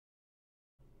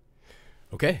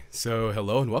Okay, so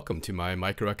hello and welcome to my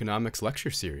microeconomics lecture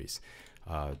series.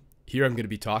 Here I'm going to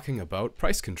be talking about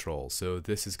price control. So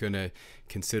this is going to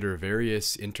consider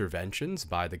various interventions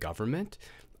by the government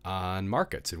on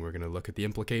markets, and we're going to look at the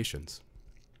implications.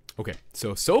 Okay,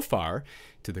 so far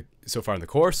in the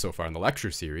course, so far in the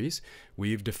lecture series,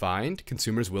 we've defined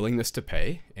consumers' willingness to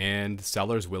pay and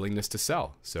sellers' willingness to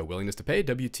sell. So willingness to pay,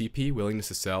 WTP, willingness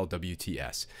to sell,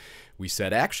 WTS. We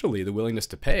said actually the willingness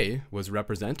to pay was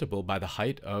representable by the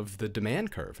height of the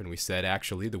demand curve, and we said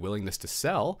actually the willingness to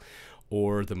sell,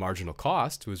 or the marginal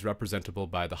cost, was representable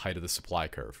by the height of the supply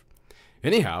curve.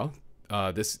 Anyhow,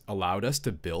 this allowed us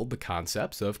to build the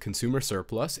concepts of consumer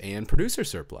surplus and producer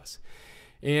surplus.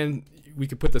 And we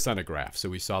could put this on a graph. So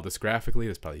we saw this graphically.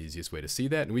 That's probably the easiest way to see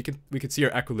that. And we could see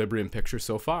our equilibrium picture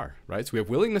so far, right? So we have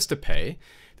willingness to pay.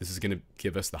 This is going to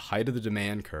give us the height of the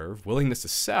demand curve. Willingness to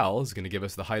sell is going to give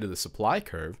us the height of the supply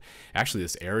curve. Actually,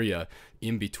 this area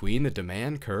in between the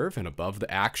demand curve and above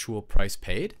the actual price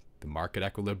paid, the market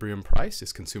equilibrium price,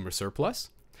 is consumer surplus.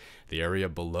 The area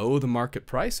below the market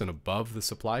price and above the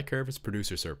supply curve is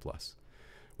producer surplus.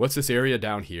 What's this area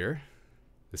down here?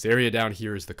 This area down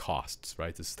here is the costs,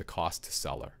 right? This is the cost to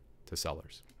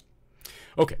sellers.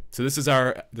 Okay, so this is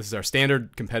our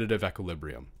standard competitive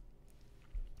equilibrium.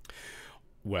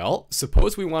 Well,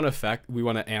 suppose we want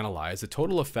to analyze the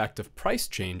total effect of price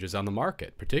changes on the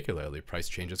market, particularly price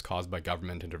changes caused by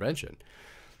government intervention.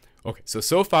 Okay,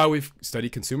 so far we've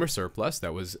studied consumer surplus.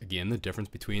 That was, again, the difference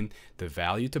between the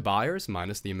value to buyers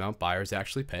minus the amount buyers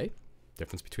actually pay.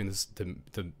 Difference between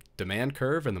the demand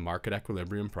curve and the market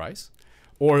equilibrium price,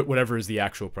 or whatever is the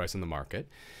actual price in the market.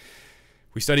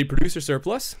 We studied producer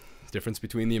surplus, difference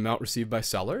between the amount received by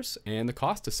sellers and the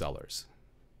cost to sellers.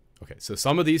 Okay, so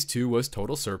sum of these two was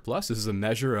total surplus. This is a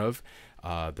measure of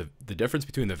the difference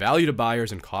between the value to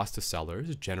buyers and cost to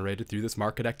sellers generated through this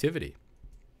market activity.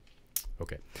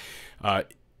 Okay,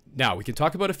 now we can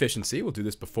talk about efficiency. We'll do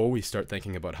this before we start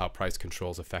thinking about how price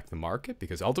controls affect the market,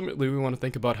 because ultimately we want to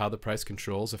think about how the price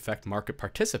controls affect market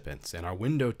participants. And our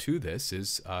window to this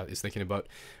is thinking about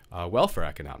welfare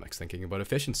economics, thinking about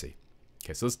efficiency.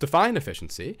 Okay, so let's define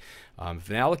efficiency. If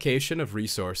an allocation of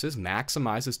resources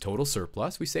maximizes total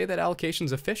surplus, we say that allocation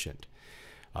is efficient.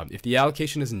 If the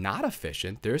allocation is not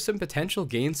efficient, there are some potential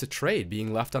gains to trade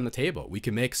being left on the table. We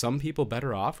can make some people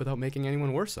better off without making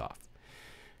anyone worse off.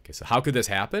 Okay, so how could this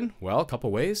happen? Well, a couple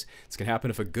ways. It's going to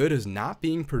happen if a good is not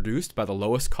being produced by the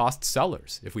lowest cost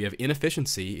sellers, if we have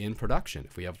inefficiency in production,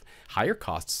 if we have higher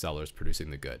cost sellers producing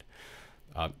the good.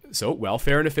 So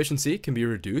welfare and efficiency can be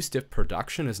reduced if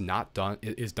production is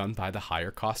done by the higher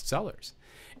cost sellers.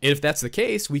 And if that's the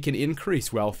case, we can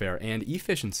increase welfare and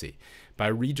efficiency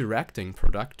by redirecting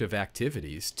productive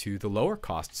activities to the lower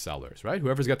cost sellers, right?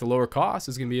 Whoever's got the lower cost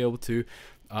is going to be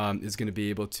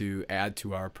able to add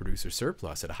to our producer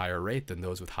surplus at a higher rate than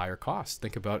those with higher costs.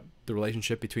 Think about the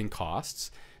relationship between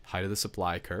costs, height of the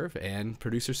supply curve, and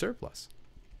producer surplus.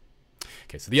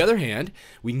 Okay, so the other hand,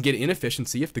 we can get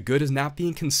inefficiency if the good is not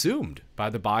being consumed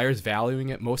by the buyers valuing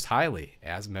it most highly,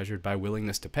 as measured by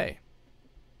willingness to pay.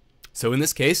 So in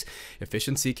this case,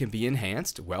 efficiency can be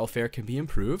enhanced, welfare can be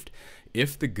improved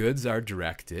if the goods are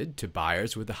directed to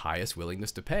buyers with the highest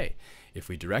willingness to pay, if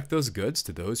we direct those goods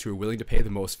to those who are willing to pay the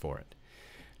most for it.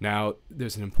 Now,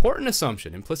 there's an important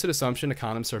assumption, implicit assumption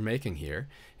economists are making here,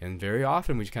 and very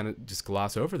often we kind of just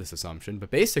gloss over this assumption,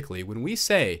 but basically when we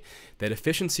say that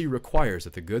efficiency requires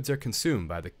that the goods are consumed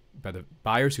by the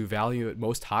buyers who value it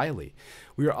most highly,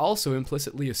 we are also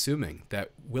implicitly assuming that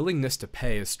willingness to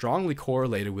pay is strongly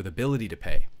correlated with ability to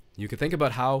pay. You can think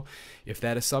about how, if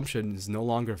that assumption is no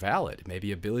longer valid,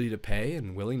 maybe ability to pay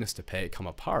and willingness to pay come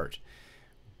apart,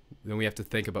 then we have to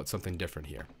think about something different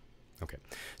here. Okay,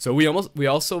 so we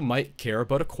also might care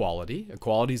about equality.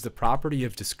 Equality is the property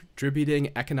of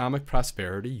distributing economic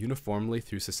prosperity uniformly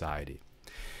through society.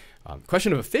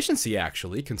 Question of efficiency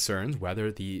actually concerns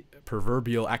whether the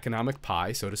proverbial economic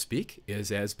pie, so to speak,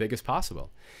 is as big as possible.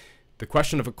 The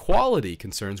question of equality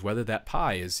concerns whether that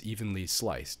pie is evenly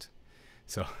sliced.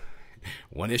 So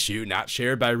one issue not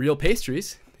shared by real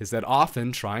pastries is that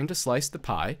often trying to slice the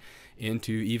pie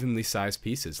into evenly sized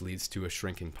pieces leads to a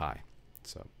shrinking pie.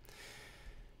 So,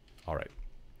 all right.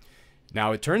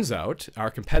 Now it turns out our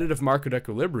competitive market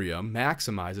equilibrium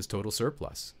maximizes total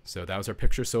surplus. So that was our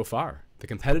picture so far. The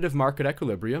competitive market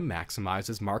equilibrium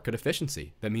maximizes market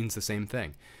efficiency. That means the same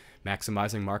thing.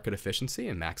 Maximizing market efficiency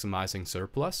and maximizing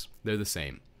surplus, they're the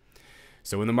same.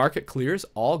 So when the market clears,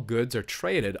 all goods are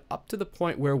traded up to the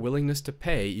point where willingness to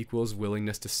pay equals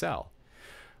willingness to sell.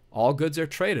 All goods are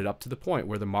traded up to the point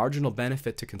where the marginal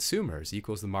benefit to consumers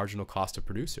equals the marginal cost of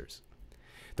producers.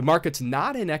 The market's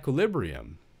not in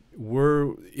equilibrium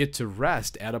were it to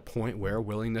rest at a point where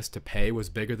willingness to pay was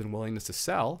bigger than willingness to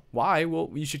sell, why?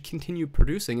 Well, you should continue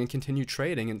producing and continue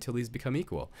trading until these become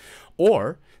equal.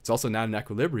 Or it's also not an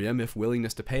equilibrium if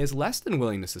willingness to pay is less than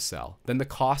willingness to sell. Then the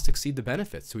costs exceed the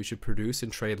benefits, so we should produce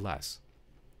and trade less.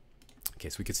 Okay,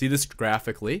 so we can see this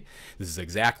graphically. This is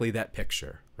exactly that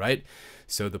picture, right?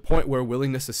 So the point where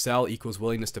willingness to sell equals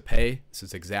willingness to pay, this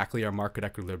is exactly our market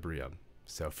equilibrium.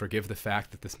 So forgive the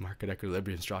fact that this market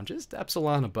equilibrium is drawn just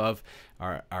epsilon above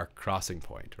our crossing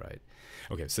point, right?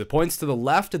 Okay, so the points to the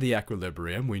left of the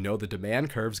equilibrium, we know the demand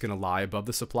curve is going to lie above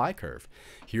the supply curve.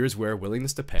 Here's where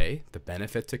willingness to pay, the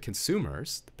benefit to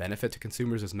consumers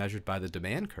is measured by the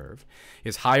demand curve,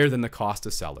 is higher than the cost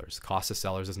of sellers. Cost of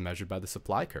sellers is measured by the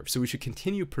supply curve. So we should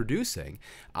continue producing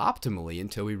optimally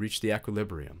until we reach the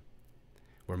equilibrium,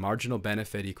 where marginal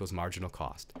benefit equals marginal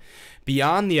cost.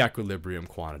 Beyond the equilibrium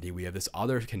quantity, we have this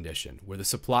other condition where the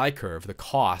supply curve, the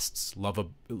costs,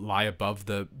 lie above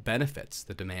the benefits,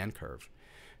 the demand curve.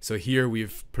 So here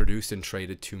we've produced and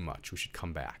traded too much. We should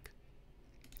come back.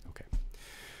 Okay.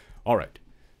 All right.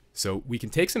 So we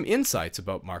can take some insights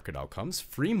about market outcomes.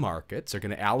 Free markets are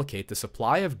going to allocate the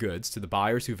supply of goods to the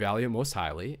buyers who value it most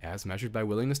highly, as measured by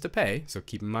willingness to pay. So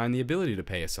keep in mind the ability to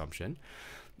pay assumption.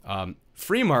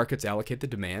 Free markets allocate the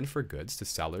demand for goods to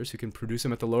sellers who can produce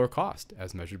them at the lower cost,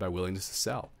 as measured by willingness to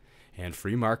sell. And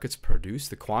free markets produce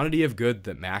the quantity of good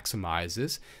that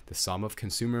maximizes the sum of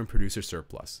consumer and producer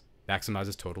surplus,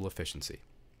 maximizes total efficiency.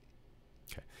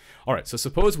 Okay. All right, so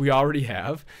suppose we already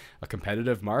have a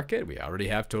competitive market, we already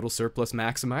have total surplus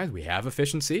maximized, we have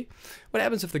efficiency. What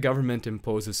happens if the government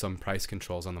imposes some price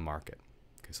controls on the market?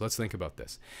 So let's think about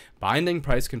this. Binding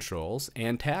price controls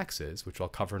and taxes, which I'll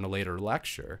cover in a later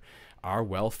lecture, are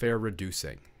welfare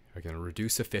reducing. They're going to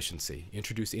reduce efficiency,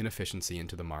 introduce inefficiency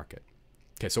into the market.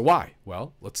 Okay, so why?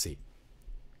 Well, let's see.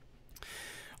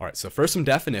 All right, so first some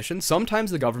definitions.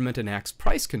 Sometimes the government enacts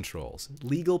price controls,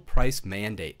 legal price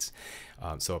mandates.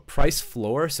 So a price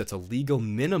floor sets a legal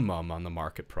minimum on the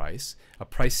market price. A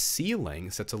price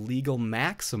ceiling sets a legal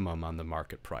maximum on the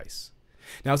market price.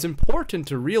 Now, it's important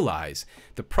to realize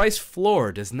the price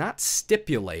floor does not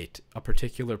stipulate a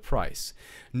particular price,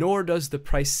 nor does the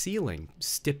price ceiling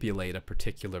stipulate a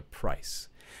particular price.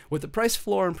 What the price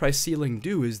floor and price ceiling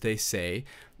do is they say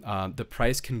the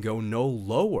price can go no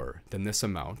lower than this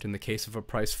amount in the case of a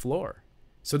price floor.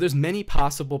 So there's many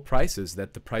possible prices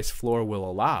that the price floor will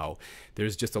allow.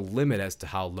 There's just a limit as to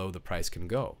how low the price can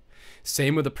go.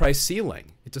 Same with the price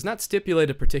ceiling. It does not stipulate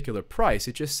a particular price.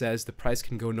 It just says the price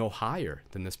can go no higher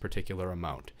than this particular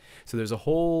amount. So there's a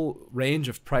whole range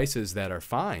of prices that are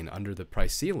fine under the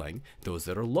price ceiling, those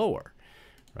that are lower,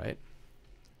 right?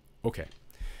 Okay,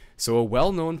 so a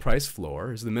well-known price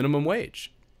floor is the minimum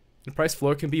wage. The price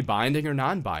floor can be binding or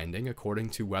non-binding according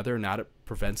to whether or not it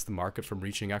prevents the market from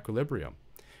reaching equilibrium.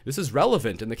 This is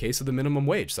relevant in the case of the minimum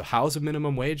wage. So how is a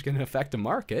minimum wage going to affect a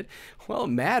market? Well, it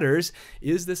matters.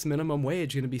 Is this minimum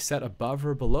wage going to be set above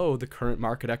or below the current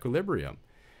market equilibrium,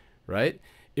 right?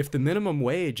 If the minimum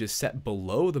wage is set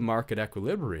below the market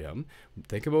equilibrium,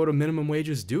 think about what a minimum wage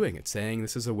is doing. It's saying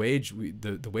this is a wage,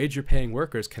 the wage you're paying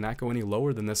workers cannot go any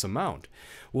lower than this amount.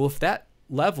 Well, if that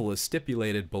level is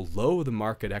stipulated below the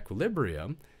market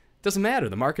equilibrium, it doesn't matter.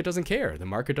 The market doesn't care. The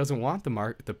market doesn't want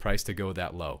the price to go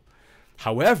that low.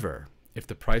 However, if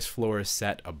the price floor is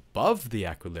set above the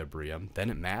equilibrium, then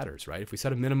it matters, right? If we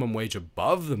set a minimum wage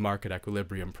above the market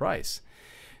equilibrium price,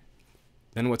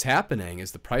 then what's happening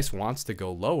is the price wants to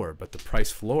go lower, but the price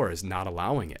floor is not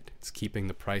allowing it. It's keeping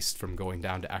the price from going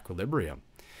down to equilibrium.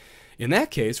 In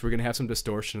that case, we're going to have some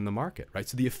distortion in the market, right?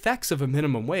 So the effects of a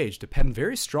minimum wage depend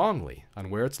very strongly on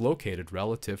where it's located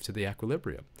relative to the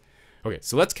equilibrium. Okay,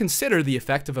 so let's consider the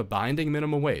effect of a binding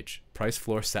minimum wage, price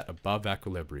floor set above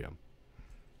equilibrium.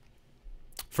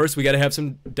 First, we got to have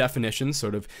some definitions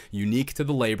sort of unique to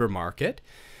the labor market.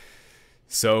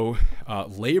 So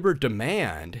labor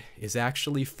demand is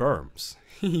actually firms.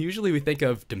 Usually we think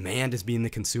of demand as being the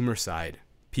consumer side,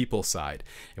 people side,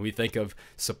 and we think of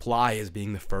supply as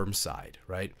being the firm side,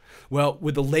 right? Well,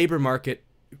 with the labor market,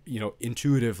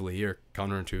 intuitively or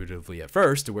counterintuitively at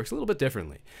first, it works a little bit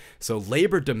differently. So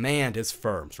labor demand is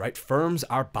firms, right? Firms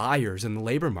are buyers in the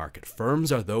labor market.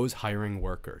 Firms are those hiring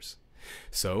workers.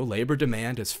 So labor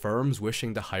demand is firms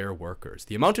wishing to hire workers.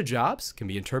 The amount of jobs can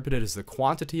be interpreted as the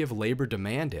quantity of labor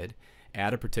demanded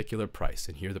at a particular price.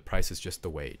 And here the price is just the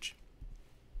wage.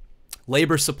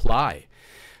 Labor supply.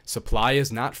 Supply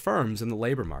is not firms in the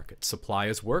labor market. Supply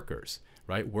is workers,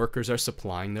 right? Workers are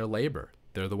supplying their labor.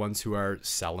 They're the ones who are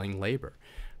selling labor,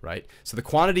 right? So the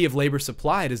quantity of labor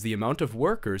supplied is the amount of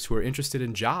workers who are interested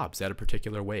in jobs at a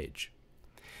particular wage.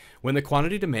 When the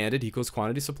quantity demanded equals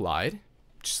quantity supplied,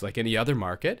 just like any other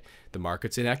market, the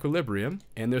market's in equilibrium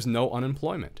and there's no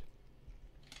unemployment.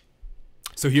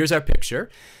 So here's our picture.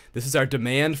 This is our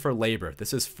demand for labor.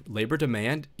 This is labor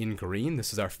demand in green.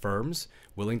 This is our firms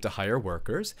willing to hire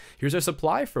workers. Here's our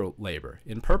supply for labor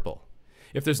in purple.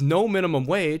 If there's no minimum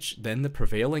wage, then the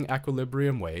prevailing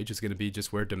equilibrium wage is going to be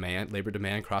just where labor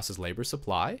demand crosses labor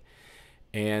supply.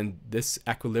 And this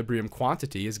equilibrium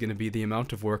quantity is going to be the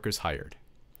amount of workers hired,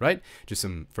 right? Just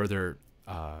some further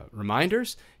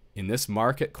reminders. In this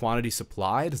market, quantity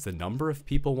supplied is the number of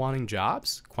people wanting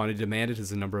jobs. Quantity demanded is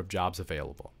the number of jobs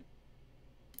available.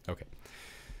 Okay.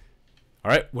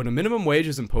 All right, when a minimum wage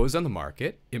is imposed on the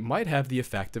market, it might have the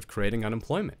effect of creating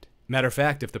unemployment. Matter of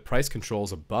fact, if the price control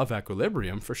is above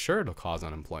equilibrium, for sure it'll cause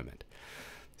unemployment.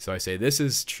 So I say this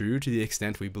is true to the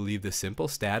extent we believe the simple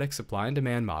static supply and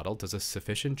demand model does a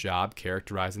sufficient job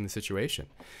characterizing the situation.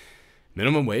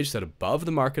 Minimum wage set above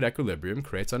the market equilibrium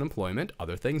creates unemployment,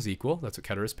 other things equal. That's what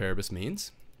ceteris paribus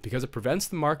means, because it prevents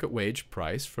the market wage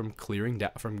price from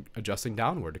from adjusting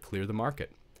downward to clear the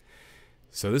market.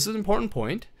 So this is an important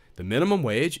point. The minimum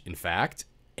wage, in fact,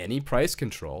 any price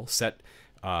control set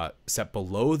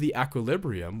below the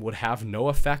equilibrium would have no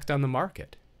effect on the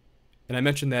market. And I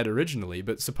mentioned that originally,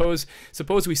 but suppose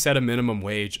we set a minimum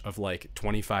wage of like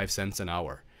 25 cents an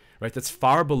hour. Right, that's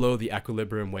far below the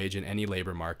equilibrium wage in any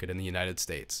labor market in the United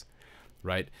States,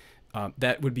 right?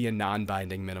 That would be a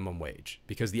non-binding minimum wage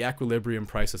because the equilibrium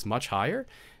price is much higher.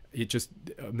 A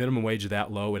minimum wage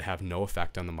that low would have no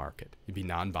effect on the market. It'd be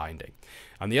non-binding.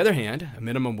 On the other hand, a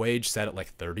minimum wage set at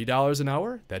like $30 an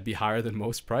hour, that'd be higher than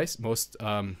most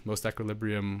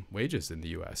equilibrium wages in the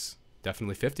U.S.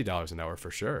 Definitely $50 an hour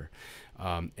for sure,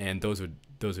 and those would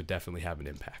definitely have an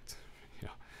impact,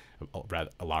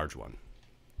 a large one.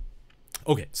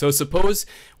 Okay, so suppose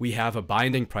we have a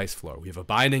binding price floor. We have a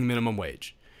binding minimum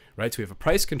wage, right? So we have a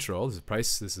price control.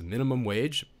 This is minimum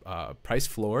wage, price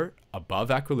floor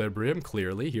above equilibrium.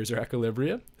 Clearly, here's our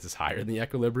equilibrium. This is higher than the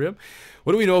equilibrium.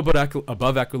 What do we know about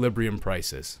above equilibrium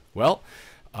prices? Well,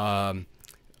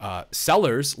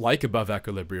 sellers like above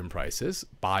equilibrium prices.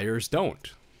 Buyers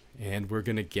don't, and we're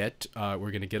gonna get a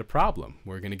problem.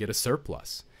 We're gonna get a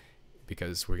surplus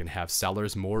because we're gonna have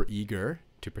sellers more eager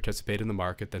to participate in the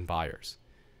market than buyers.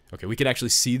 Okay, we can actually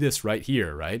see this right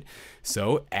here, right?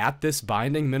 So at this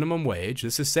binding minimum wage,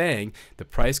 this is saying the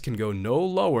price can go no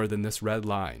lower than this red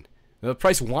line. Now,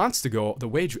 the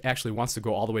wage actually wants to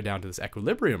go all the way down to this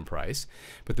equilibrium price,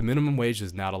 but the minimum wage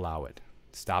does not allow it.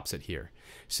 It stops it here.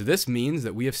 So this means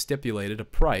that we have stipulated a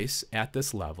price at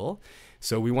this level.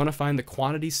 So we want to find the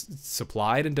quantity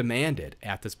supplied and demanded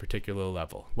at this particular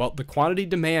level. Well, the quantity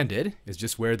demanded is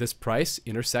just where this price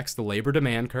intersects the labor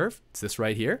demand curve. It's this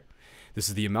right here. This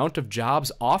is the amount of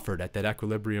jobs offered at that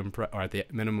equilibrium or at the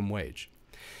minimum wage.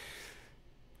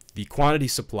 The quantity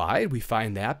supplied, we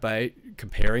find that by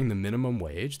comparing the minimum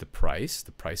wage, the price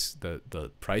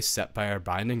set by our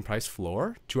binding price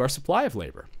floor to our supply of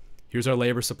labor. Here's our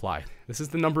labor supply. This is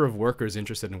the number of workers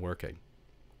interested in working.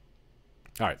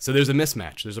 All right, so there's a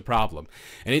mismatch. There's a problem.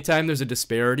 Anytime there's a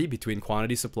disparity between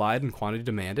quantity supplied and quantity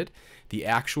demanded, the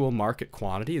actual market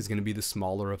quantity is going to be the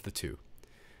smaller of the two.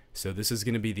 So this is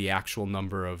going to be the actual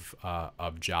number of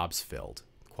jobs filled,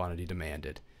 quantity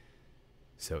demanded.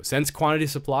 So since quantity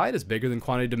supplied is bigger than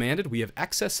quantity demanded, we have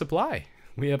excess supply.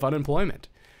 We have unemployment.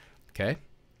 Okay?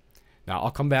 Now,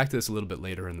 I'll come back to this a little bit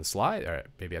later in the slide, or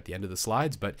maybe at the end of the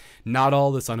slides, but not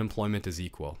all this unemployment is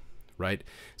equal, right?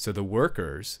 So the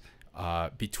workers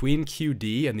between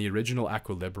QD and the original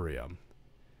equilibrium,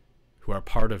 who are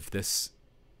part of this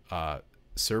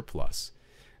surplus,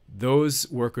 those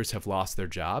workers have lost their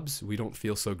jobs. We don't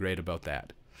feel so great about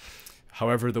that.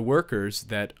 However, the workers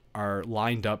that are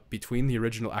lined up between the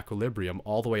original equilibrium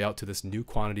all the way out to this new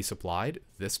quantity supplied,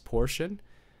 this portion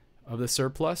of the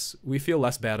surplus, we feel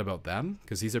less bad about them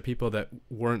because these are people that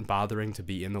weren't bothering to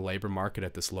be in the labor market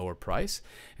at this lower price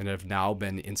and have now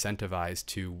been incentivized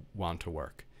to want to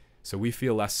work. So we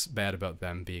feel less bad about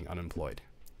them being unemployed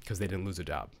because they didn't lose a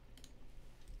job.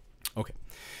 Okay.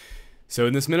 So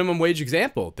in this minimum wage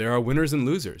example, there are winners and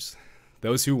losers.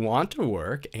 Those who want to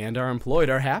work and are employed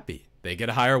are happy. They get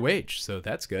a higher wage, so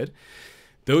that's good.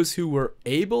 Those who were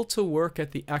able to work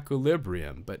at the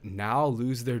equilibrium but now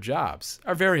lose their jobs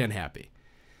are very unhappy.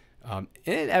 And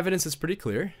evidence is pretty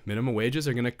clear. Minimum wages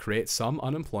are going to create some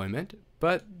unemployment,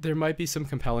 but there might be some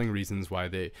compelling reasons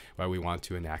why we want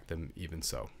to enact them even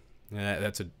so. And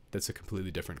that's a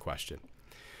completely different question.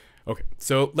 Okay,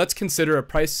 so let's consider a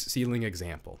price ceiling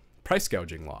example. Price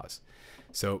gouging laws.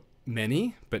 So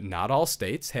many, but not all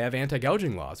states have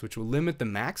anti-gouging laws, which will limit the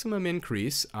maximum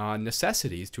increase on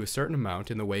necessities to a certain amount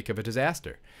in the wake of a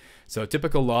disaster. So a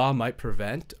typical law might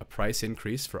prevent a price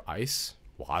increase for ice,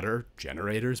 water,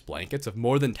 generators, blankets of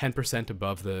more than 10%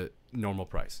 above the normal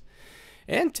price.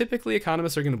 And typically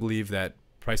economists are going to believe that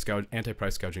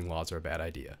anti-price gouging laws are a bad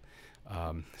idea.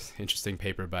 Interesting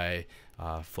paper by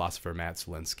philosopher Matt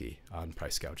Zielinski on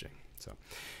price gouging. So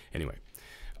anyway,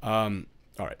 all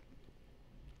right.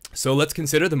 So let's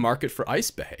consider the market for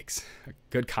ice bags, a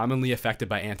good commonly affected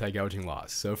by anti-gouging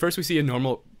laws. So first we see a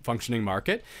normal functioning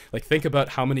market. Like think about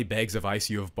how many bags of ice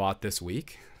you have bought this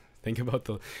week. Think about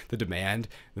the demand,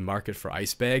 the market for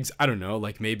ice bags. I don't know,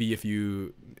 like maybe if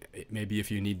you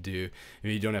need to,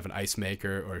 maybe you don't have an ice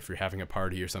maker, or if you're having a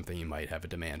party or something, you might have a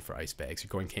demand for ice bags. You're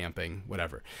going camping,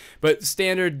 whatever. But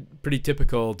standard, pretty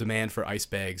typical demand for ice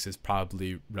bags is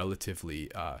probably relatively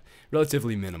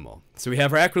minimal. So we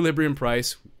have our equilibrium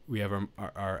price. We have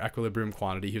our equilibrium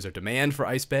quantity. Here's our demand for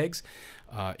ice bags.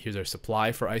 Here's our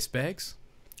supply for ice bags.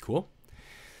 Cool.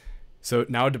 So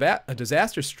now a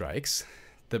disaster strikes.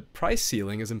 The price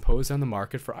ceiling is imposed on the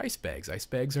market for ice bags. Ice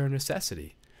bags are a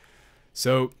necessity.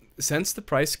 So since the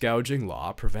price gouging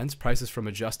law prevents prices from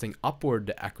adjusting upward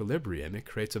to equilibrium, it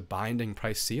creates a binding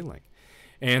price ceiling.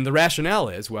 And the rationale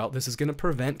is, well, this is going to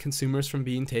prevent consumers from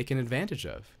being taken advantage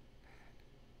of.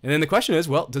 And then the question is,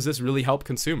 well, does this really help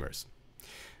consumers?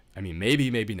 I mean,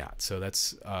 maybe, maybe not. So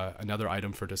that's another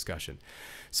item for discussion.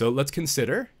 So let's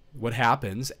consider what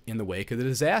happens in the wake of the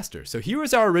disaster. So here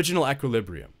is our original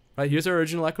equilibrium. Right, here's our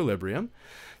original equilibrium,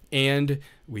 and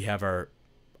we have our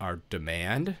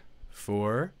demand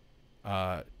for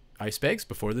ice bags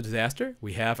before the disaster.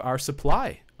 We have our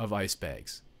supply of ice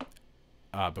bags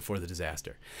before the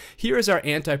disaster. Here is our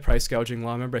anti-price gouging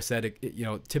law. Remember I said,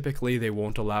 typically they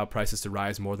won't allow prices to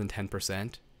rise more than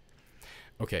 10%.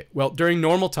 Okay, well, during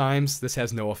normal times, this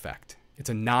has no effect. It's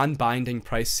a non-binding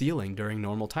price ceiling during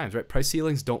normal times, right? Price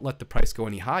ceilings don't let the price go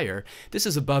any higher. This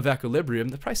is above equilibrium.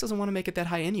 The price doesn't want to make it that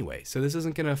high anyway, so this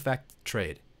isn't going to affect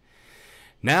trade.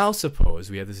 Now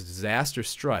suppose we have this disaster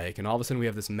strike, and all of a sudden we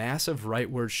have this massive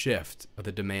rightward shift of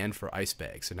the demand for ice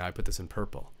bags. So now I put this in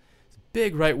purple. It's a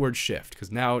big rightward shift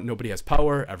because now nobody has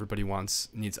power. Everybody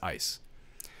needs ice.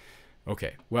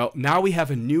 Okay, well, now we have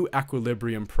a new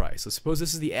equilibrium price. So suppose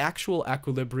this is the actual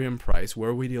equilibrium price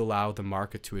where we allow the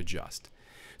market to adjust.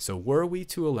 So were we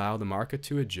to allow the market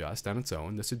to adjust on its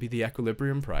own, this would be the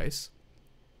equilibrium price.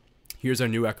 Here's our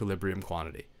new equilibrium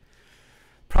quantity.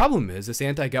 Problem is, this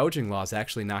anti-gouging law is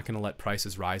actually not going to let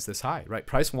prices rise this high, right?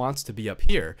 Price wants to be up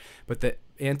here, but the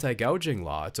anti-gouging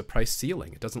law, it's a price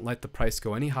ceiling. It doesn't let the price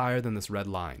go any higher than this red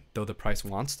line, though the price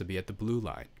wants to be at the blue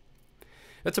line.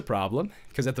 That's a problem,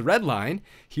 because at the red line,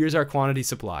 here's our quantity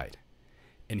supplied,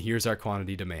 and here's our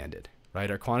quantity demanded,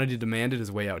 right? Our quantity demanded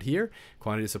is way out here,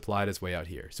 quantity supplied is way out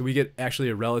here. So we get actually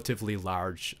a relatively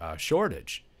large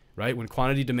shortage, right? When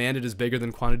quantity demanded is bigger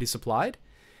than quantity supplied,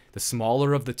 the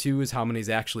smaller of the two is how many is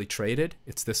actually traded.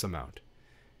 It's this amount.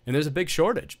 And there's a big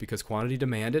shortage because quantity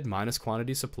demanded minus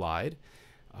quantity supplied,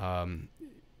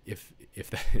 if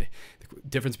the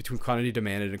difference between quantity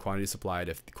demanded and quantity supplied,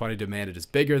 if the quantity demanded is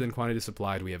bigger than quantity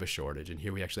supplied, we have a shortage. And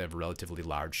here we actually have a relatively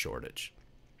large shortage.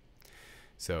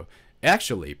 So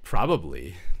actually,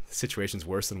 probably the situation's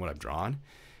worse than what I've drawn.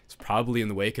 It's probably in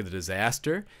the wake of the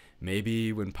disaster,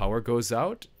 maybe when power goes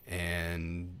out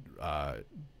and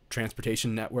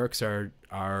transportation networks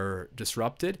are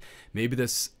disrupted. Maybe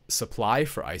this supply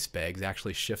for ice bags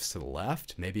actually shifts to the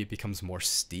left. Maybe it becomes more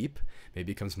steep.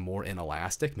 Maybe it becomes more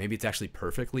inelastic. Maybe it's actually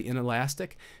perfectly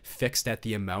inelastic, fixed at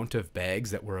the amount of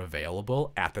bags that were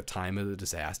available at the time of the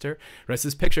disaster. Right, so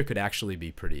this picture could actually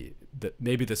be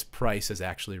maybe this price is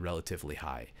actually relatively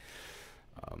high.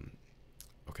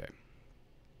 Okay.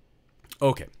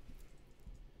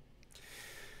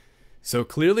 So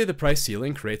clearly the price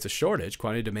ceiling creates a shortage.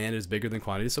 Quantity demanded is bigger than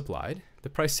quantity supplied. The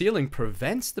price ceiling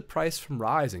prevents the price from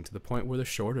rising to the point where the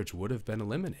shortage would have been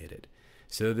eliminated.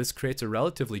 So this creates a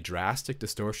relatively drastic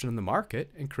distortion in the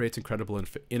market and creates incredible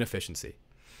inefficiency.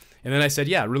 And then I said,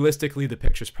 yeah, realistically, the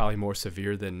picture's probably more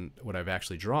severe than what I've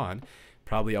actually drawn.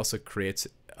 Probably also creates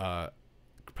a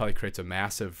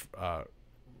massive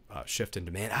shift in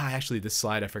demand. Actually, this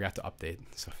slide I forgot to update.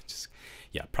 So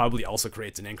probably also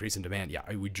creates an increase in demand. Yeah,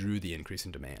 we drew the increase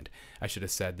in demand. I should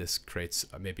have said this creates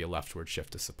maybe a leftward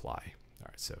shift to supply. All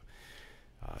right,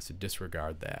 so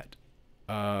disregard that.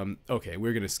 Okay,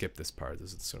 we're going to skip this part.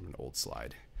 This is sort of an old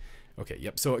slide. Okay,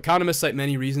 yep. So economists cite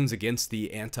many reasons against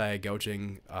the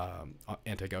anti-gouging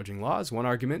laws. One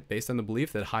argument based on the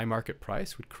belief that high market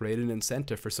price would create an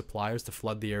incentive for suppliers to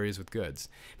flood the areas with goods.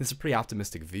 This is a pretty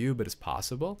optimistic view, but it's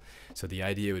possible. So the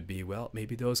idea would be, well,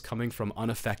 maybe those coming from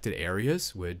unaffected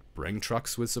areas would bring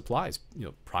trucks with supplies,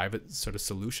 private sort of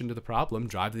solution to the problem,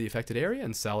 drive to the affected area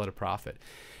and sell at a profit.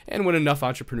 And when enough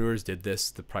entrepreneurs did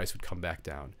this, the price would come back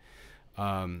down.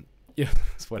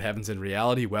 That's what happens in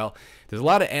reality. Well, there's a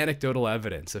lot of anecdotal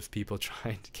evidence of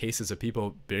cases of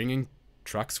people bringing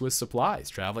trucks with supplies,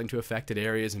 traveling to affected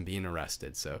areas and being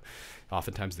arrested. So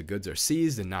oftentimes the goods are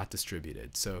seized and not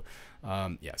distributed. So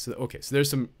so there's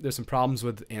some problems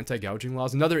with anti-gouging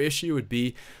laws. Another issue would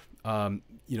be,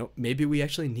 maybe we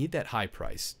actually need that high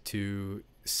price to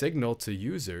signal to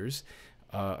users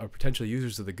or potential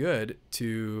users of the good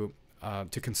to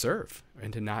conserve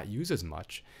and to not use as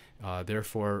much.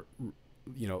 Therefore,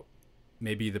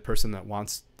 maybe the person that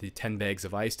wants the 10 bags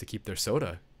of ice to keep their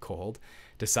soda cold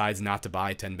decides not to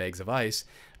buy 10 bags of ice,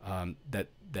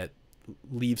 that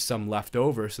leaves some left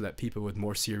over so that people with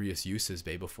more serious uses,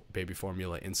 baby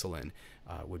formula, insulin,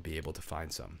 would be able to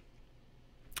find some.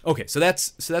 Okay, so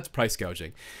that's price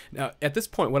gouging. Now, at this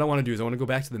point, what I want to do is I want to go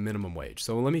back to the minimum wage.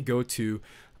 So let me go to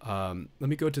some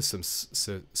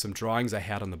drawings I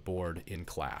had on the board in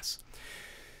class.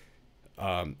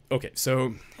 Okay,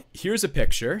 so here's a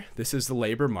picture. This is the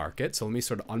labor market. So let me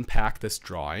sort of unpack this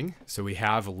drawing. So we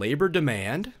have labor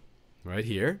demand right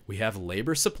here. We have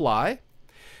labor supply.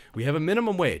 We have a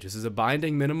minimum wage. This is a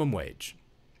binding minimum wage.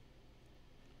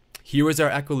 Here is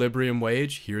our equilibrium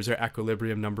wage. Here's our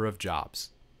equilibrium number of jobs.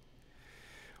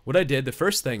 What I did, the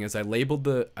first thing is I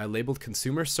labeled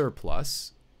consumer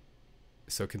surplus.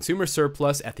 So consumer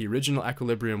surplus at the original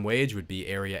equilibrium wage would be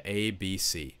area A, B,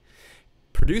 C.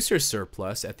 Producer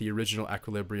surplus at the original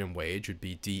equilibrium wage would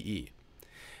be DE.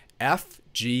 F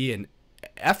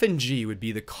and G would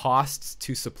be the costs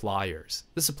to suppliers.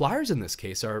 The suppliers in this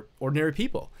case are ordinary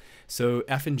people. So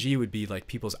F and G would be like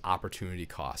people's opportunity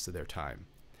cost of their time.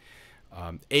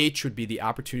 H would be the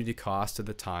opportunity cost of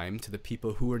the time to the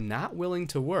people who are not willing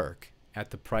to work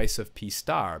at the price of P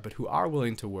star, but who are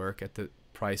willing to work at the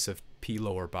price of P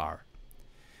lower bar.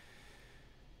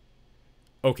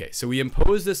 Okay, so we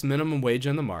impose this minimum wage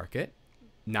on the market.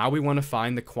 Now we want to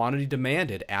find the quantity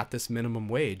demanded at this minimum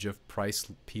wage of price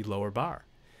P lower bar.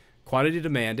 Quantity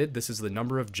demanded, this is the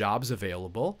number of jobs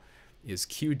available, is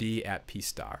QD at P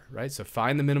star, right? So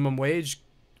find the minimum wage,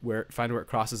 find where it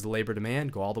crosses the labor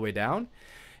demand, go all the way down.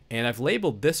 And I've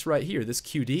labeled this right here, this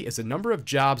QD, is the number of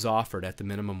jobs offered at the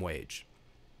minimum wage.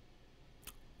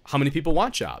 How many people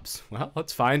want jobs? Well,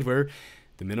 let's find where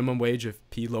the minimum wage of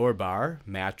P lower bar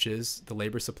matches the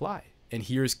labor supply. And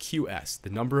here's QS, the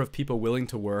number of people willing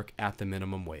to work at the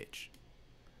minimum wage.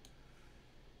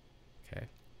 Okay.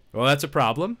 Well, that's a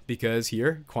problem because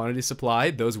here, quantity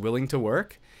supplied, those willing to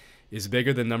work, is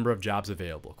bigger than number of jobs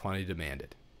available, quantity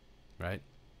demanded, right?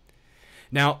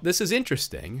 Now, this is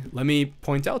interesting. Let me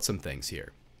point out some things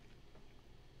here.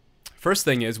 First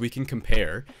thing is we can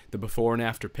compare the before and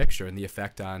after picture and the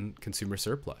effect on consumer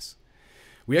surplus.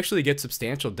 We actually get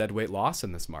substantial deadweight loss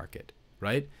in this market,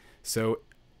 right? So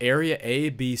area A,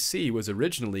 B, C was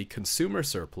originally consumer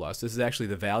surplus. This is actually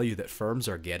the value that firms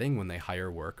are getting when they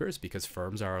hire workers because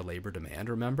firms are our labor demand,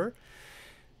 remember?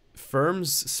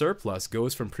 Firms' surplus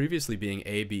goes from previously being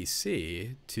A, B,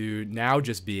 C to now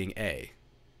just being A.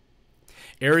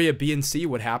 Area B and C,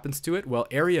 what happens to it? Well,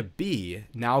 area B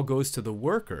now goes to the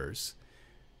workers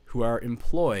who are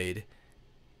employed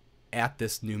at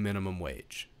this new minimum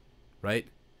wage, right?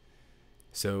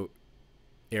 So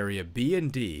area B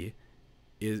and D,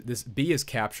 this B is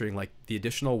capturing like the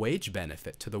additional wage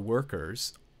benefit to the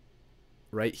workers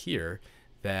right here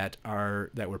that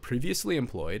were previously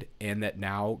employed and that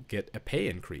now get a pay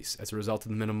increase as a result of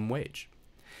the minimum wage.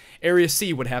 Area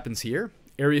C, what happens here?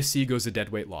 Area C goes to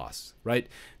deadweight loss, right?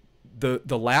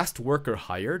 The last worker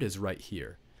hired is right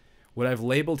here. What I've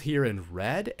labeled here in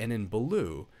red and in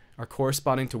blue are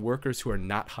corresponding to workers who are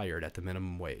not hired at the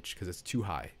minimum wage because it's too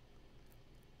high.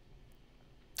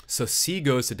 So C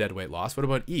goes to deadweight loss. What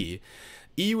about E?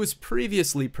 E was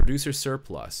previously producer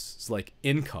surplus, it's like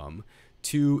income,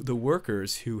 to the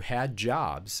workers who had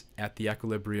jobs at the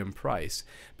equilibrium price,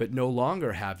 but no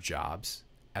longer have jobs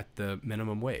at the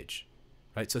minimum wage.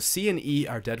 Right, so C and E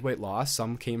are deadweight loss.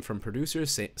 Some came from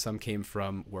producers, some came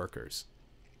from workers.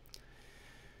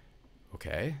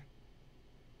 Okay.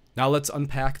 Now let's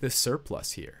unpack this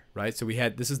surplus here, right? So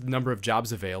this is the number of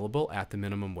jobs available at the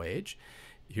minimum wage.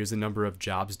 Here's the number of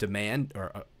jobs demand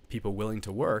or people willing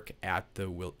to work at the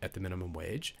minimum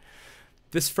wage.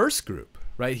 This first group,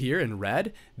 right here in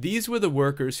red, these were the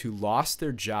workers who lost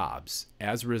their jobs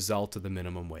as a result of the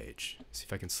minimum wage. See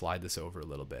if I can slide this over a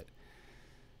little bit.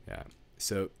 Yeah.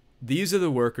 So these are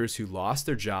the workers who lost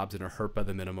their jobs and are hurt by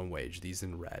the minimum wage, these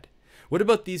in red. What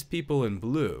about these people in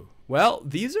blue? Well,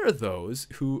 these are those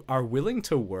who are willing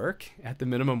to work at the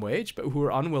minimum wage, but who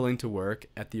are unwilling to work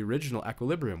at the original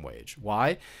equilibrium wage.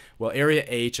 Why? Well, area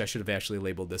H, I should have actually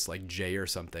labeled this like J or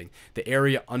something. The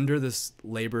area under this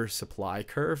labor supply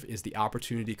curve is the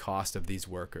opportunity cost of these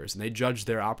workers. And they judged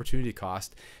their opportunity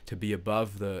cost to be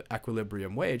above the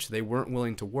equilibrium wage. So they weren't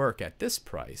willing to work at this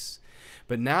price.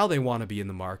 But now they want to be in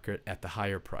the market at the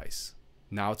higher price.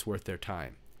 Now it's worth their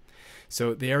time.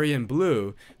 So the area in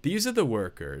blue, these are the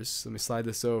workers. Let me slide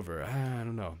this over. I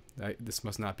don't know. This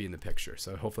must not be in the picture.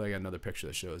 So hopefully I got another picture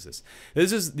that shows this.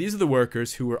 These are the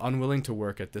workers who were unwilling to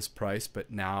work at this price,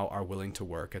 but now are willing to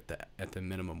work at the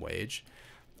minimum wage.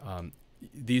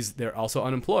 They're also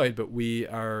unemployed, but we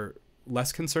are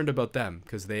less concerned about them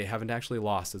because they haven't actually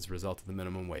lost as a result of the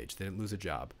minimum wage. They didn't lose a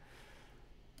job.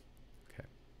 Okay.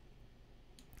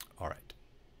 All right.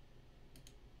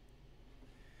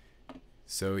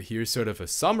 So here's sort of a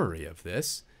summary of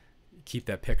this. Keep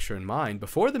that picture in mind.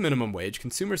 Before the minimum wage,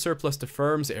 consumer surplus to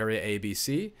firms, area A, B,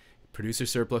 C. Producer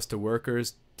surplus to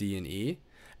workers, D and E.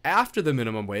 After the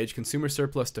minimum wage, consumer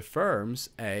surplus to firms,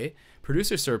 A.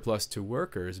 Producer surplus to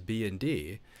workers, B and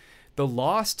D. The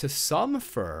loss to some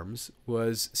firms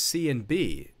was C and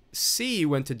B. C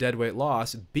went to deadweight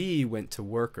loss, B went to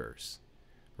workers,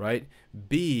 right?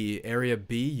 B, area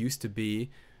B used to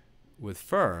be with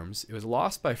firms. It was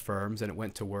lost by firms and it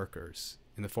went to workers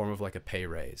in the form of like a pay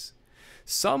raise.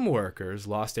 Some workers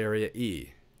lost area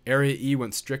E. Area E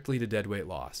went strictly to deadweight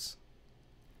loss.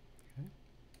 Okay.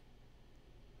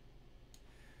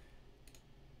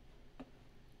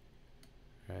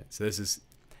 All right, so this is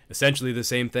essentially the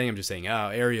same thing. I'm just saying,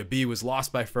 area B was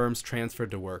lost by firms, transferred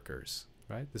to workers.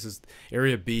 Right? This is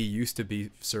area B used to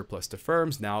be surplus to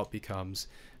firms. Now it becomes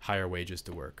higher wages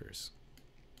to workers.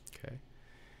 Okay.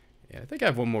 Yeah, I think I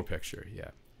have one more picture.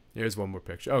 Yeah, there's one more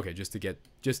picture. Okay, just to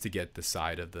get the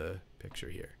side of the picture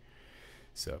here.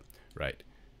 So, right.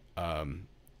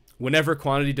 Whenever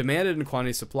quantity demanded and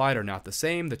quantity supplied are not the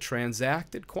same, the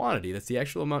transacted quantity, that's the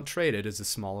actual amount traded, is the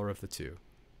smaller of the two.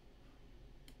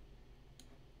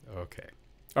 Okay.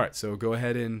 All right, so go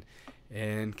ahead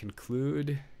and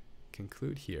conclude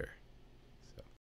here.